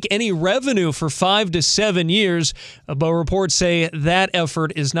wouldn't take any revenue for 5 to 7 years, but reports say that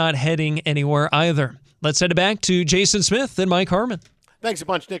effort is not heading anywhere either. Let's head back to Jason Smith and Mike Harmon. Thanks a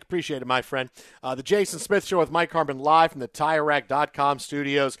bunch, Nick. Appreciate it, my friend. The Jason Smith Show with Mike Harmon live from the TireRack.com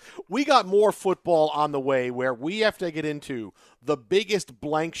studios. We got more football on the way where we have to get into the biggest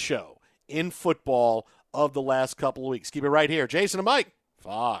blank show in football of the last couple of weeks. Keep it right here. Jason and Mike,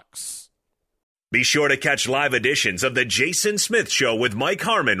 Fox. Be sure to catch live editions of The Jason Smith Show with Mike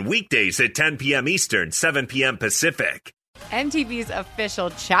Harmon weekdays at 10 p.m. Eastern, 7 p.m. Pacific. MTV's official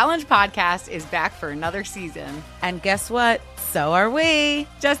Challenge podcast is back for another season. And guess what? So are we.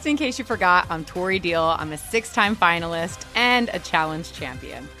 Just in case you forgot, I'm Tori Deal. I'm a 6-time finalist and a Challenge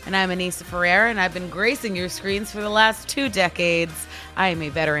champion. And I'm Anissa Ferreira, and I've been gracing your screens for the last 2 decades. I am a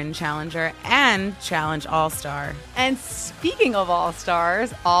veteran challenger and Challenge All-Star. And speaking of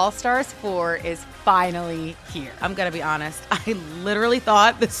All-Stars, All-Stars 4 is finally here. I'm going to be honest. I literally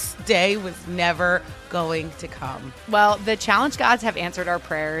thought this day was never going to come. Well, the Challenge gods have answered our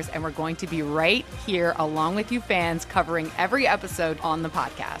prayers, and we're going to be right here along with you fans covering every episode on the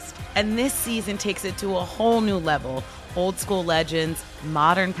podcast. And this season takes it to a whole new level. Old school legends,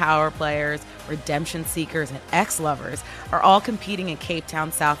 modern power players, redemption seekers, and ex-lovers are all competing in Cape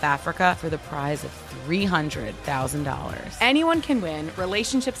Town, South Africa for the prize of $300,000. Anyone can win,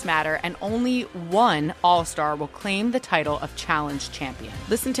 relationships matter, and only one All-Star will claim the title of Challenge champion.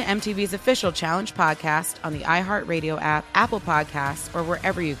 Listen to MTV's official Challenge podcast on the iHeartRadio app, Apple Podcasts, or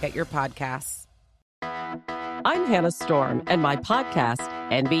wherever you get your podcasts. I'm Hannah Storm, and my podcast,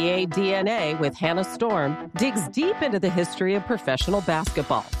 NBA DNA with Hannah Storm, digs deep into the history of professional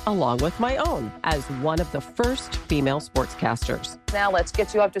basketball, along with my own, as one of the first female sportscasters. Now let's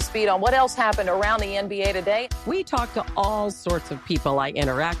get you up to speed on what else happened around the NBA today. We talk to all sorts of people I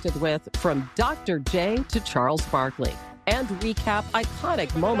interacted with, from Dr. J to Charles Barkley, and recap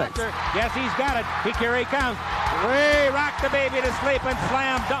iconic moments. Yes, he's got it. Here he comes. Way rock the baby to sleep and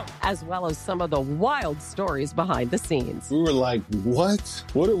slam dunk. As well as some of the wild stories behind the scenes. We were like, what?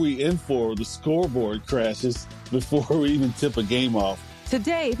 What are we in for? The scoreboard crashes before we even tip a game off.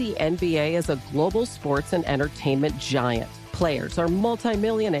 Today, the NBA is a global sports and entertainment giant. Players are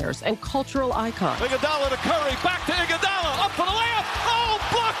multimillionaires and cultural icons. Iguodala to Curry, back to Iguodala, up for the layup. Oh,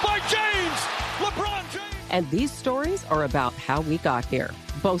 blocked by James. LeBron James. And these stories are about how we got here,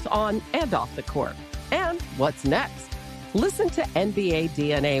 both on and off the court. And what's next? Listen to NBA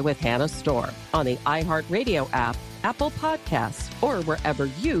DNA with Hannah Storm on the iHeartRadio app, Apple Podcasts, or wherever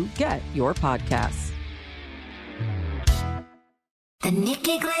you get your podcasts. The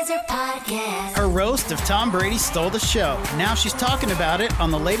Nikki Glazer Podcast. Her roast of Tom Brady stole the show. Now she's talking about it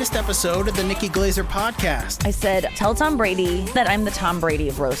on the latest episode of the Nikki Glazer Podcast. I said, tell Tom Brady that I'm the Tom Brady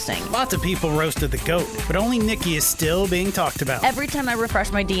of roasting. Lots of people roasted the GOAT, but only Nikki is still being talked about. Every time I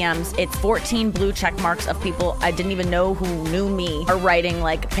refresh my DMs, it's 14 blue check marks of people I didn't even know who knew me are writing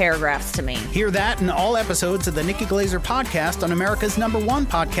like paragraphs to me. Hear that in all episodes of the Nikki Glazer Podcast on America's #1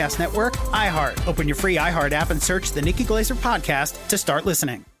 podcast network, iHeart. Open your free iHeart app and search the Nikki Glazer Podcast to start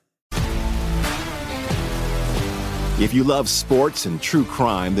listening. If you love sports and true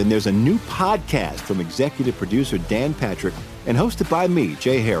crime, then there's a new podcast from executive producer Dan Patrick and hosted by me,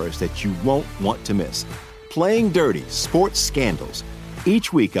 Jay Harris, that you won't want to miss. Playing Dirty: Sports Scandals.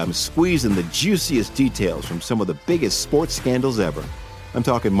 Each week, I'm squeezing the juiciest details from some of the biggest sports scandals ever. I'm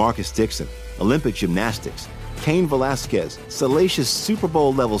talking Marcus Dixon, Olympic gymnastics, Cain Velasquez, salacious Super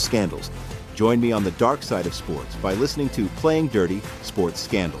Bowl-level scandals. Join me on the dark side of sports by listening to Playing Dirty: Sports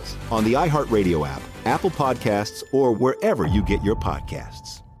Scandals on the iHeartRadio app, Apple Podcasts, or wherever you get your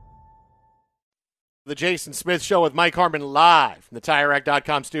podcasts. The Jason Smith Show with Mike Harmon live from the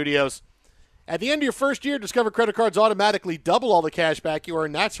TireRack.com studios. At the end of your first year, Discover credit cards automatically double all the cash back you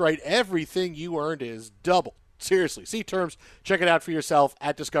earn. That's right, everything you earned is double. Seriously, see terms. Check it out for yourself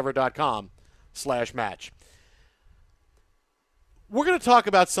at discover.com/match. We're going to talk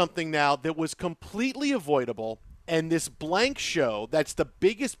about something now that was completely avoidable, and this blank show, that's the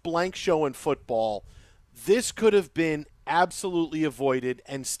biggest blank show in football, this could have been absolutely avoided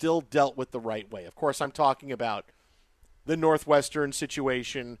and still dealt with the right way. Of course, I'm talking about the Northwestern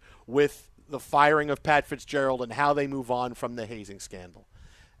situation with the firing of Pat Fitzgerald and how they move on from the hazing scandal.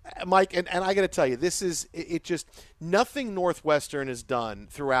 Mike, and I got to tell you, this is it. Just nothing Northwestern has done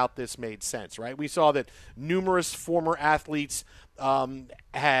throughout this made sense, right? We saw that numerous former athletes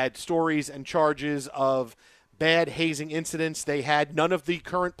had stories and charges of bad hazing incidents. They had none of the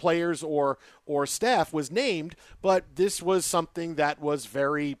current players or staff was named, but this was something that was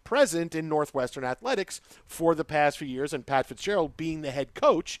very present in Northwestern athletics for the past few years. And Pat Fitzgerald, being the head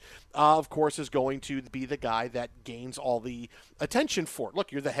coach, of course, is going to be the guy that gains all the attention for it.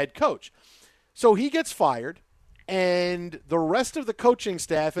 Look, you're the head coach. So he gets fired, and the rest of the coaching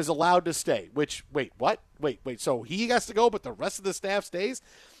staff is allowed to stay, which, wait, what? Wait, so he has to go, but the rest of the staff stays?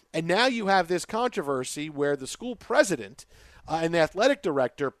 And now you have this controversy where the school president and the athletic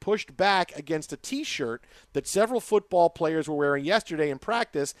director pushed back against a T-shirt that several football players were wearing yesterday in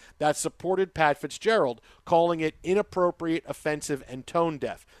practice that supported Pat Fitzgerald, calling it inappropriate, offensive, and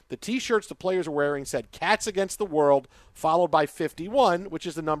tone-deaf. The T-shirts the players were wearing said "Cats Against the World," followed by 51, which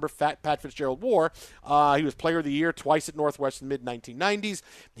is the number Pat Fitzgerald wore. He was Player of the Year twice at Northwestern in the mid-1990s.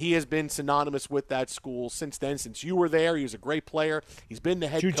 He has been synonymous with that school since then, since you were there. He was a great player. He's been the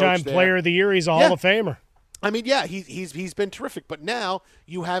head coach there. Two-time Player of the Year. He's a Hall of Famer. I mean, yeah, he's been terrific. But now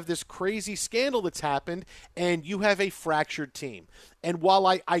you have this crazy scandal that's happened, and you have a fractured team. And while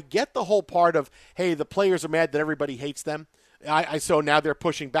I get the whole part of, hey, the players are mad that everybody hates them, so now they're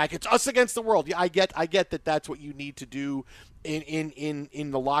pushing back. It's us against the world. Yeah, I get that that's what you need to do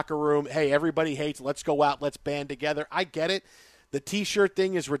in the locker room. Hey, everybody hates. Let's go out. Let's band together. I get it. The T-shirt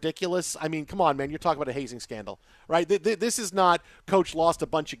thing is ridiculous. I mean, come on, man. You're talking about a hazing scandal, right? This is not Coach lost a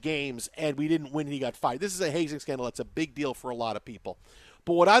bunch of games and we didn't win and he got fired. This is a hazing scandal. That's a big deal for a lot of people.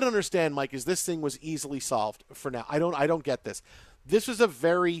 But what I don't understand, Mike, is this thing was easily solved for now. I don't get this. This was a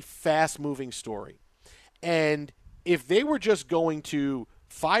very fast-moving story. And if they were just going to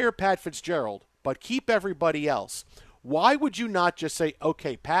fire Pat Fitzgerald but keep everybody else, why would you not just say,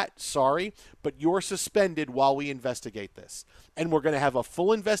 okay, Pat, sorry, but you're suspended while we investigate this? And we're going to have a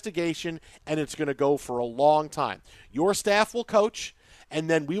full investigation, and it's going to go for a long time. Your staff will coach, and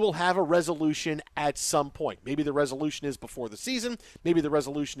then we will have a resolution at some point. Maybe the resolution is before the season. Maybe the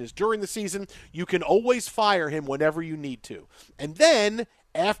resolution is during the season. You can always fire him whenever you need to. And then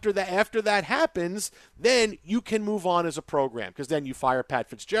after that happens, then you can move on as a program, because then you fire Pat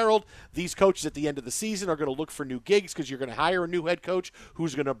Fitzgerald. These coaches at the end of the season are going to look for new gigs because you're going to hire a new head coach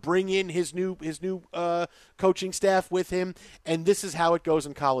who's going to bring in his new coaching staff with him, and this is how it goes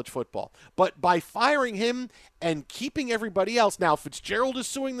in college football. But by firing him and keeping everybody else, now Fitzgerald is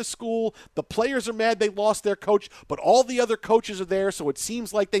suing the school. The players are mad they lost their coach, but all the other coaches are there, so it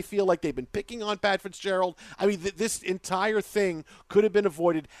seems like they feel like they've been picking on Pat Fitzgerald. I mean, this entire thing could have been avoided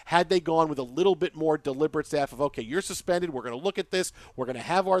had they gone with a little bit more deliberate staff of, okay, you're suspended, we're going to look at this, we're going to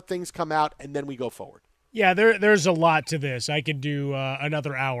have our things come out, and then we go forward. Yeah, there's a lot to this. I could do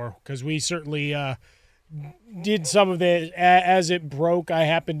another hour because we certainly did some of it as it broke. I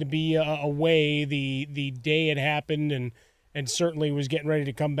happened to be away the day it happened, and certainly was getting ready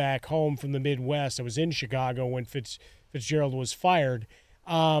to come back home from the Midwest. I was in Chicago when Fitzgerald was fired.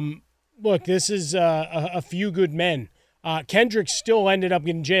 Look, this is a few good men. Kendrick still ended up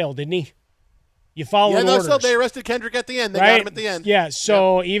in jail, didn't he? You follow orders. So they arrested Kendrick at the end. They right? got him at the end. Yeah,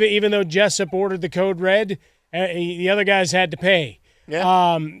 so even though Jessup ordered the code red, the other guys had to pay.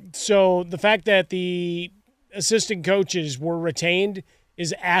 Yeah. So the fact that the assistant coaches were retained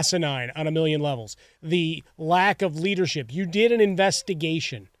is asinine on a million levels. The lack of leadership. You did an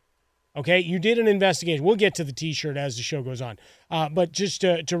investigation. Okay, you did an investigation. We'll get to the T-shirt as the show goes on. But just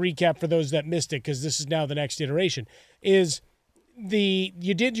to recap for those that missed it, because this is now the next iteration, is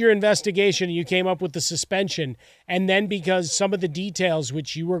you did your investigation, you came up with the suspension, and then because some of the details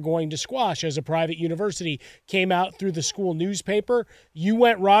which you were going to squash as a private university came out through the school newspaper, you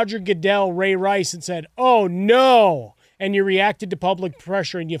went Roger Goodell, Ray Rice, and said, oh, no, and you reacted to public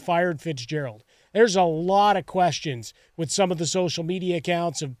pressure and you fired Fitzgerald. There's a lot of questions with some of the social media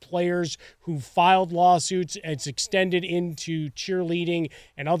accounts of players who filed lawsuits. It's extended into cheerleading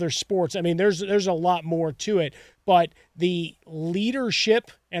and other sports. I mean, there's a lot more to it. But the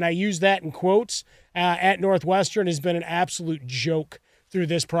leadership, and I use that in quotes, at Northwestern has been an absolute joke through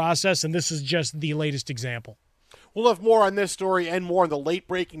this process, and this is just the latest example. We'll have more on this story and more on the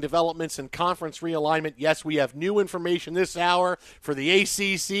late-breaking developments and conference realignment. Yes, we have new information this hour for the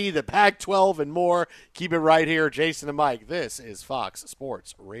ACC, the Pac-12, and more. Keep it right here, Jason and Mike. This is Fox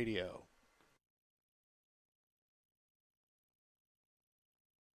Sports Radio.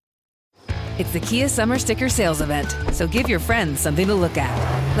 It's the Kia Summer Sticker Sales Event, so give your friends something to look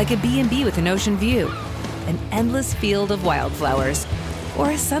at, like a B&B with an ocean view, an endless field of wildflowers,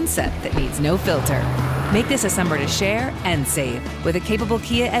 or a sunset that needs no filter. Make this a summer to share and save with a capable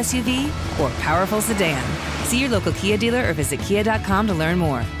Kia SUV or powerful sedan. See your local Kia dealer or visit kia.com to learn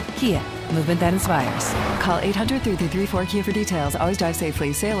more. Kia, movement that inspires. Call 800-3334-KIA for details. Always drive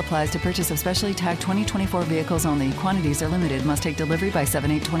safely. Sale applies to purchase of specially tagged 2024 vehicles only. Quantities are limited. Must take delivery by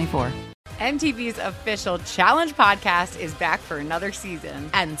 7/8/24. MTV's official Challenge podcast is back for another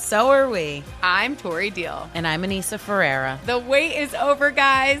season. And so are we. I'm Tori Deal. And I'm Anissa Ferreira. The wait is over,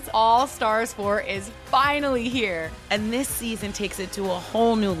 guys. All Stars 4 is finally here. And this season takes it to a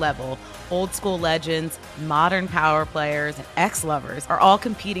whole new level. Old school legends, modern power players, and ex-lovers are all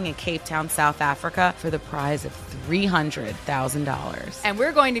competing in Cape Town, South Africa for the prize of $300,000. And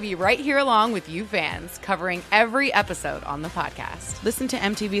we're going to be right here along with you fans, covering every episode on the podcast. Listen to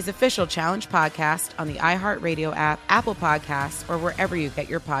MTV's official Challenge podcast on the iHeartRadio app, Apple Podcasts, or wherever you get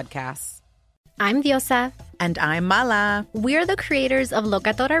your podcasts. I'm Diosa. And I'm Mala. We're the creators of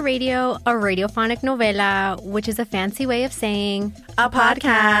Locatora Radio, a radiophonic novela, which is a fancy way of saying a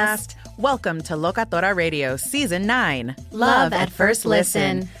podcast. Welcome to Locatora Radio Season 9. Love at First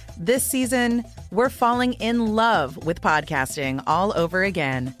Listen. This season, we're falling in love with podcasting all over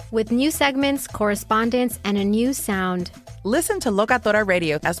again. With new segments, correspondence, and a new sound. Listen to Locatora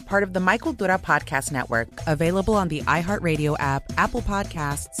Radio as part of the My Cultura Podcast Network. Available on the iHeartRadio app, Apple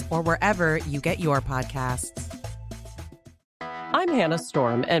Podcasts, or wherever you get your podcasts. I'm Hannah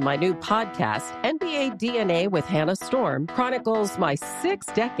Storm, and my new podcast, NBA DNA with Hannah Storm, chronicles my 6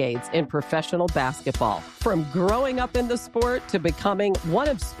 decades in professional basketball. From growing up in the sport to becoming one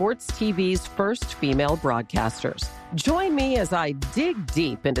of sports TV's first female broadcasters. Join me as I dig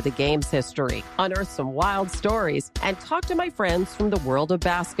deep into the game's history, unearth some wild stories, and talk to my friends from the world of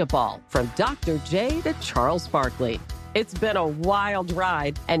basketball, from Dr. J to Charles Barkley. It's been a wild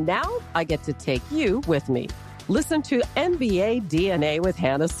ride, and now I get to take you with me. Listen to NBA DNA with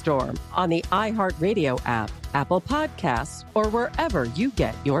Hannah Storm on the iHeartRadio app, Apple Podcasts, or wherever you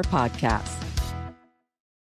get your podcasts.